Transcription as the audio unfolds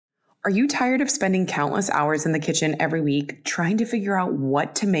Are you tired of spending countless hours in the kitchen every week trying to figure out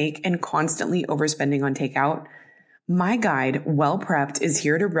what to make and constantly overspending on takeout? My guide, Well Prepped, is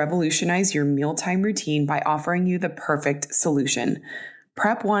here to revolutionize your mealtime routine by offering you the perfect solution.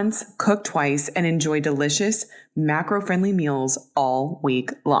 Prep once, cook twice, and enjoy delicious, macro-friendly meals all week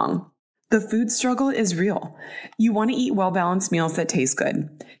long. The food struggle is real. You want to eat well-balanced meals that taste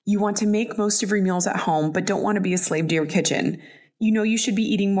good. You want to make most of your meals at home, but don't want to be a slave to your kitchen. You know you should be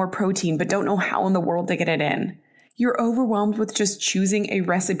eating more protein, but don't know how in the world to get it in. You're overwhelmed with just choosing a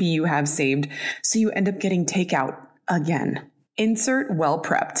recipe you have saved, so you end up getting takeout again. Insert Well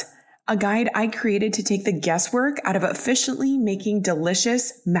Prepped, a guide I created to take the guesswork out of efficiently making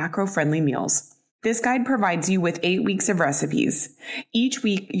delicious, macro-friendly meals. This guide provides you with 8 weeks of recipes. Each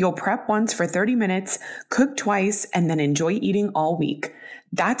week, you'll prep once for 30 minutes, cook twice, and then enjoy eating all week.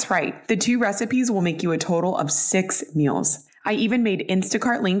 That's right, the 2 recipes will make you a total of 6 meals. I even made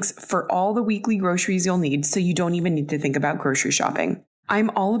Instacart links for all the weekly groceries you'll need, so you don't even need to think about grocery shopping. I'm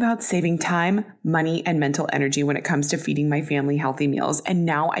all about saving time, money, and mental energy when it comes to feeding my family healthy meals, and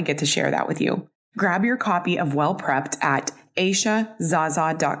now I get to share that with you. Grab your copy of Well Prepped at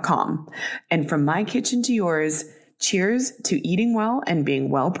aishazaza.com. And from my kitchen to yours, cheers to eating well and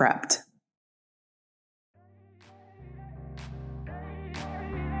being well prepped.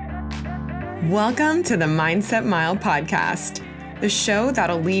 Welcome to the Mindset Mile podcast, the show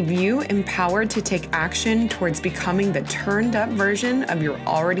that'll leave you empowered to take action towards becoming the turned up version of your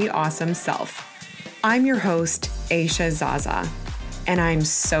already awesome self. I'm your host, Aisha Zaza, and I'm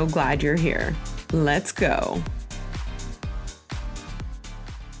so glad you're here. Let's go.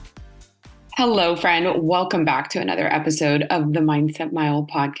 Hello, friend. Welcome back to another episode of the Mindset Mile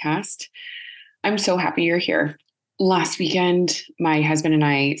podcast. I'm so happy you're here. Last weekend, my husband and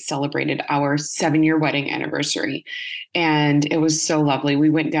I celebrated our 7-year wedding anniversary, and it was so lovely. We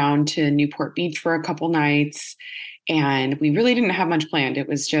went down to Newport Beach for a couple nights, and we really didn't have much planned. It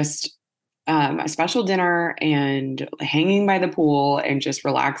was just a special dinner and hanging by the pool and just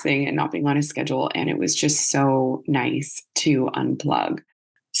relaxing and not being on a schedule. And it was just so nice to unplug.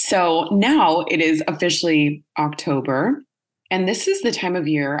 So now it is officially October, and this is the time of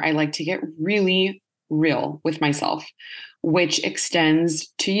year I like to get really real with myself, which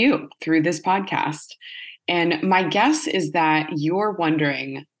extends to you through this podcast. And my guess is that you're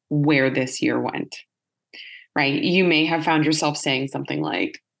wondering where this year went, right? You may have found yourself saying something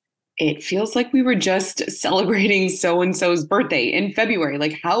like, it feels like we were just celebrating so-and-so's birthday in February.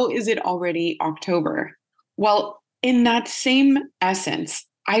 Like, how is it already October? Well, in that same essence,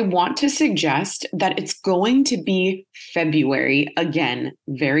 I want to suggest that it's going to be February again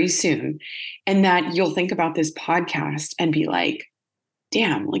very soon, and that you'll think about this podcast and be like,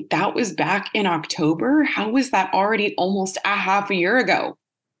 damn, like that was back in October? How was that already almost a half a year ago?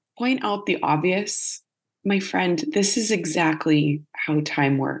 Point out the obvious. My friend, this is exactly how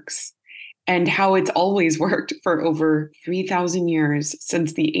time works and how it's always worked for over 3,000 years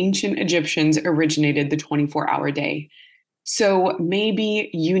since the ancient Egyptians originated the 24-hour day. So maybe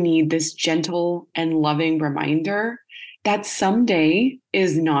you need this gentle and loving reminder that someday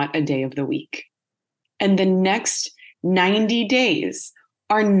is not a day of the week. And the next 90 days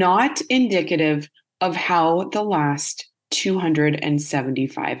are not indicative of how the last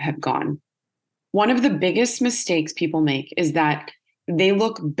 275 have gone. One of the biggest mistakes people make is that they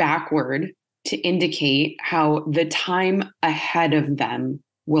look backward to indicate how the time ahead of them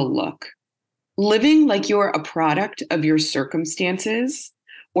will look. Living like you're a product of your circumstances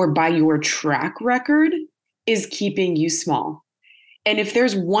or by your track record is keeping you small. And if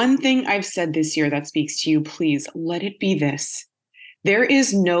there's one thing I've said this year that speaks to you, please let it be this. There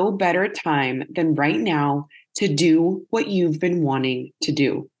is no better time than right now to do what you've been wanting to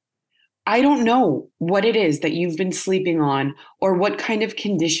do. I don't know what it is that you've been sleeping on or what kind of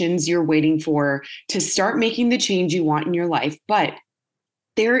conditions you're waiting for to start making the change you want in your life, but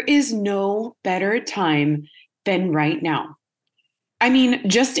there is no better time than right now. I mean,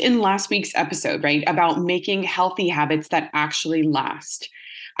 just in last week's episode, right, about making healthy habits that actually last,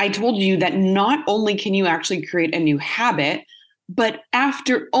 I told you that not only can you actually create a new habit, but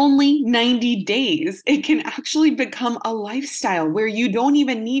after only 90 days, it can actually become a lifestyle where you don't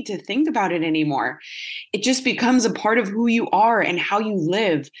even need to think about it anymore. It just becomes a part of who you are and how you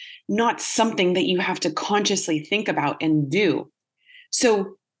live, not something that you have to consciously think about and do.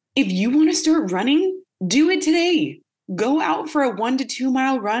 So if you want to start running, do it today. Go out for a 1 to 2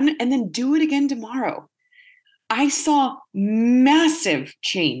 mile run and then do it again tomorrow. I saw massive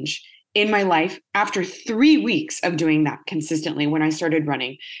change in my life after 3 weeks of doing that consistently when I started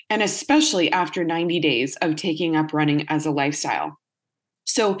running, and especially after 90 days of taking up running as a lifestyle.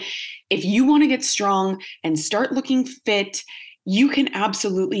 So if you want to get strong and start looking fit, you can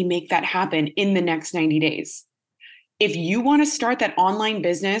absolutely make that happen in the next 90 days. If you want to start that online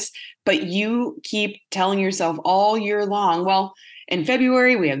business, but you keep telling yourself all year long, well, in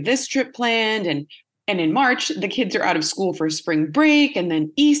February, we have this trip planned, and in March, the kids are out of school for spring break, and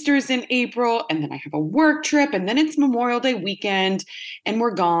then Easter's in April, and then I have a work trip, and then it's Memorial Day weekend, and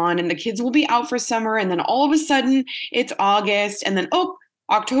we're gone, and the kids will be out for summer, and then all of a sudden it's August, and then, oh,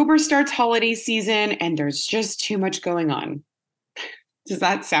 October starts holiday season, and there's just too much going on. Does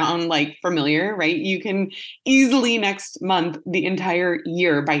that sound like familiar, right? You can easily next month the entire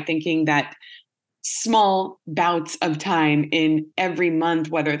year by thinking that small bouts of time in every month,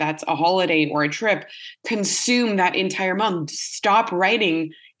 whether that's a holiday or a trip, consume that entire month. Stop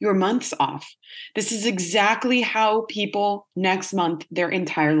writing your months off. This is exactly how people next month their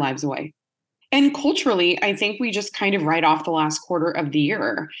entire lives away. And culturally, I think we just kind of write off the last quarter of the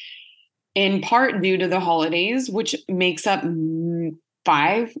year, in part due to the holidays, which makes up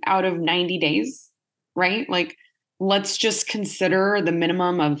 5 out of 90 days, right? Like, let's just consider the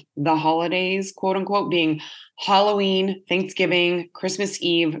minimum of the holidays, quote unquote, being Halloween, Thanksgiving, Christmas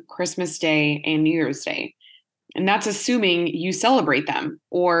Eve, Christmas Day, and New Year's Day. And that's assuming you celebrate them.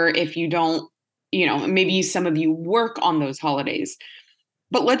 Or if you don't, maybe some of you work on those holidays.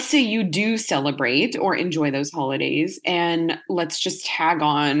 But let's say you do celebrate or enjoy those holidays, and let's just tag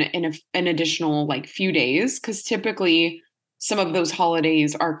on an additional like few days, because typically some of those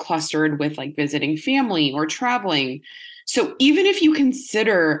holidays are clustered with like visiting family or traveling. So even if you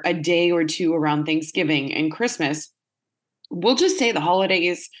consider a day or two around Thanksgiving and Christmas, we'll just say the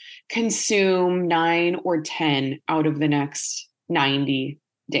holidays consume 9 or 10 out of the next 90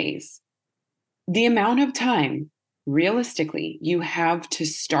 days. The amount of time realistically you have to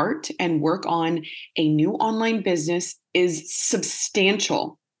start and work on a new online business is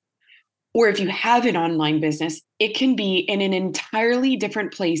substantial. Or if you have an online business, it can be in an entirely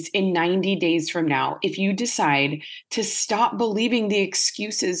different place in 90 days from now if you decide to stop believing the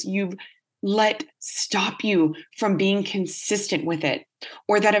excuses you've let stop you from being consistent with it,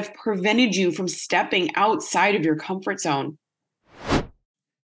 or that have prevented you from stepping outside of your comfort zone.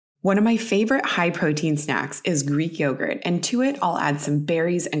 One of my favorite high protein snacks is Greek yogurt, and to it, I'll add some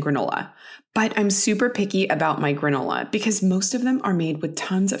berries and granola. But I'm super picky about my granola because most of them are made with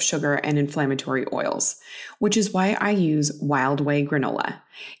tons of sugar and inflammatory oils, which is why I use Wild Way granola.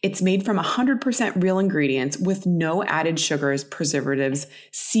 It's made from 100% real ingredients with no added sugars, preservatives,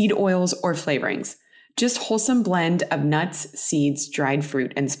 seed oils, or flavorings. Just wholesome blend of nuts, seeds, dried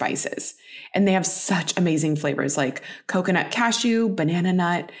fruit, and spices. And they have such amazing flavors like coconut cashew, banana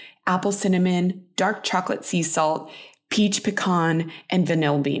nut, apple cinnamon, dark chocolate sea salt, peach pecan, and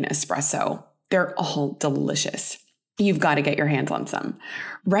vanilla bean espresso. They're all delicious. You've got to get your hands on some.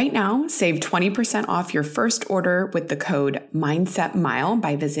 Right now, save 20% off your first order with the code MindsetMile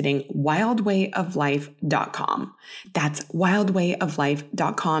by visiting wildwayoflife.com. That's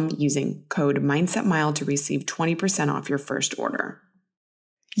wildwayoflife.com using code MindsetMile to receive 20% off your first order.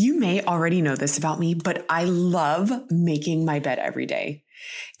 You may already know this about me, but I love making my bed every day.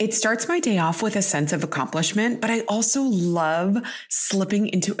 It starts my day off with a sense of accomplishment, but I also love slipping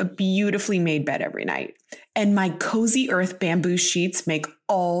into a beautifully made bed every night. And my Cozy Earth bamboo sheets make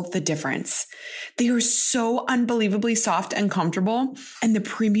all the difference. They are so unbelievably soft and comfortable, and the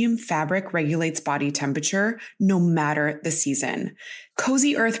premium fabric regulates body temperature no matter the season.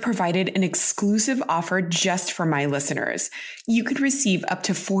 Cozy Earth provided an exclusive offer just for my listeners. You could receive up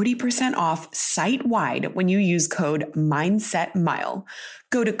to 40% off site-wide when you use code MindsetMile.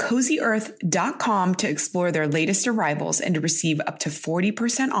 Go to CozyEarth.com to explore their latest arrivals and to receive up to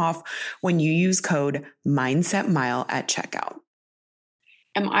 40% off when you use code MindsetMile at checkout.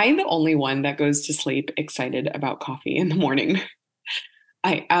 Am I the only one that goes to sleep excited about coffee in the morning?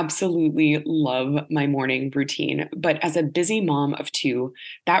 I absolutely love my morning routine, but as a busy mom of 2,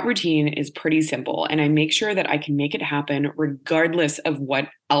 that routine is pretty simple, and I make sure that I can make it happen regardless of what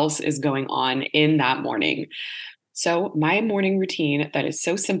else is going on in that morning. So my morning routine that is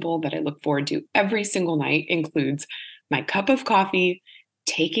so simple that I look forward to every single night includes my cup of coffee,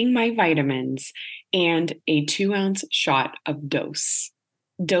 taking my vitamins, and a 2-ounce shot of Dose.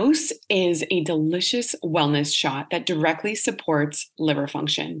 Dose is a delicious wellness shot that directly supports liver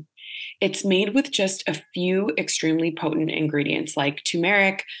function. It's made with just a few extremely potent ingredients like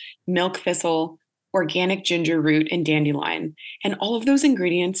turmeric, milk thistle, organic ginger root, and dandelion. And all of those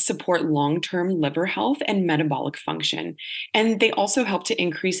ingredients support long-term liver health and metabolic function. And they also help to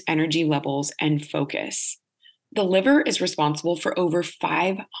increase energy levels and focus. The liver is responsible for over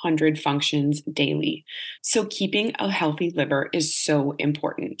 500 functions daily. So keeping a healthy liver is so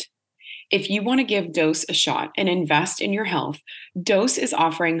important. If you want to give Dose a shot and invest in your health, Dose is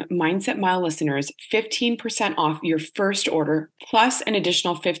offering Mindset Mile listeners 15% off your first order, plus an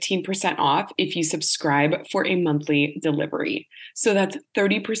additional 15% off if you subscribe for a monthly delivery. So that's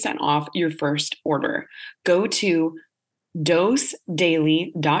 30% off your first order. Go to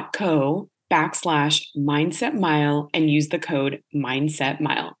dosedaily.co/Mindset Mile and use the code Mindset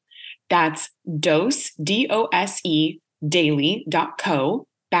Mile. That's DOSE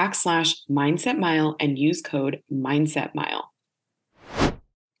daily.co/Mindset Mile and use code Mindset Mile.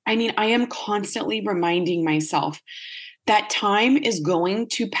 I mean, I am constantly reminding myself that time is going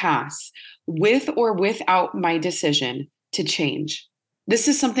to pass with or without my decision to change. This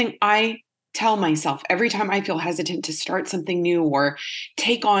is something I tell myself every time I feel hesitant to start something new or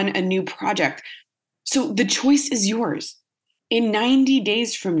take on a new project. So the choice is yours. In 90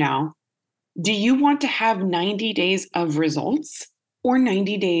 days from now, do you want to have 90 days of results or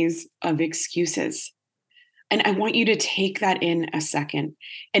 90 days of excuses? And I want you to take that in a second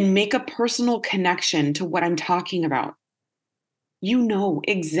and make a personal connection to what I'm talking about. You know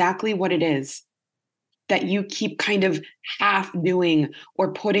exactly what it is that you keep kind of half doing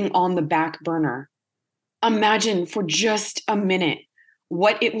or putting on the back burner. Imagine for just a minute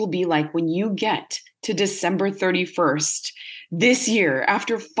what it will be like when you get to December 31st this year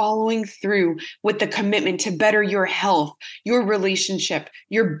after following through with the commitment to better your health, your relationship,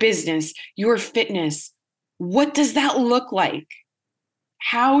 your business, your fitness. What does that look like?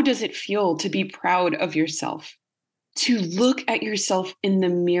 How does it feel to be proud of yourself? To look at yourself in the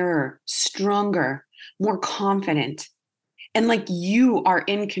mirror, stronger, more confident, and like you are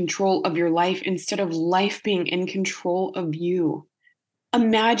in control of your life instead of life being in control of you.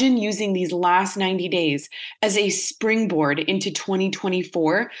 Imagine using these last 90 days as a springboard into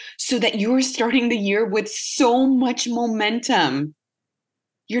 2024 so that you're starting the year with so much momentum.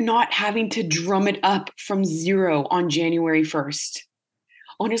 You're not having to drum it up from zero on January 1st.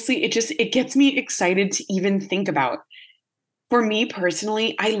 Honestly, it gets me excited to even think about. For me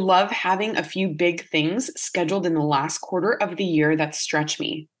personally, I love having a few big things scheduled in the last quarter of the year that stretch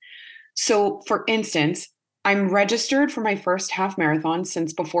me. So, for instance, I'm registered for my first half marathon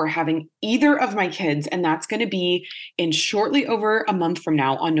since before having either of my kids, and that's going to be in shortly over a month from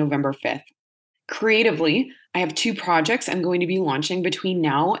now on November 5th. Creatively, I have 2 projects I'm going to be launching between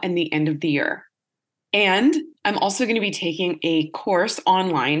now and the end of the year. And I'm also going to be taking a course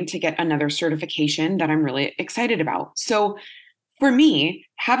online to get another certification that I'm really excited about. So for me,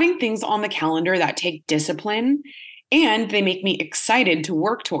 having things on the calendar that take discipline and they make me excited to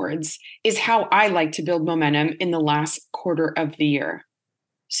work towards is how I like to build momentum in the last quarter of the year.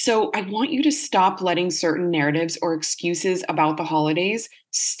 So I want you to stop letting certain narratives or excuses about the holidays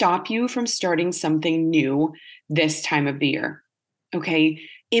stop you from starting something new this time of the year. Okay?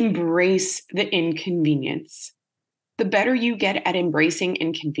 Embrace the inconvenience. The better you get at embracing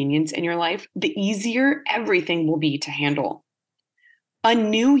inconvenience in your life, the easier everything will be to handle. A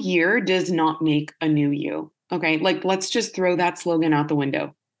new year does not make a new you. Okay, like let's just throw that slogan out the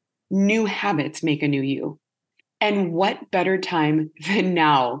window. New habits make a new you. And what better time than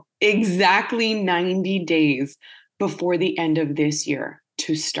now, exactly 90 days before the end of this year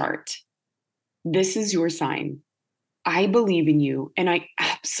to start? This is your sign. I believe in you, and I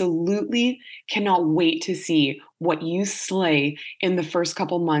absolutely cannot wait to see what you slay in the first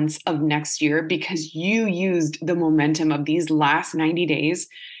couple months of next year because you used the momentum of these last 90 days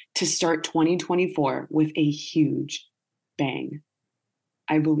to start 2024 with a huge bang.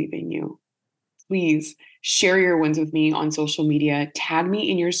 I believe in you. Please share your wins with me on social media. Tag me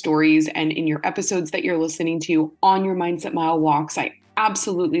in your stories and in your episodes that you're listening to on your Mindset Mile walks. I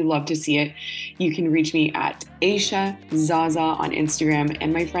absolutely love to see it. You can reach me at Aisha Zaza on Instagram.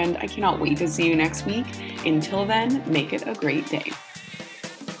 And my friend, I cannot wait to see you next week. Until then, make it a great day.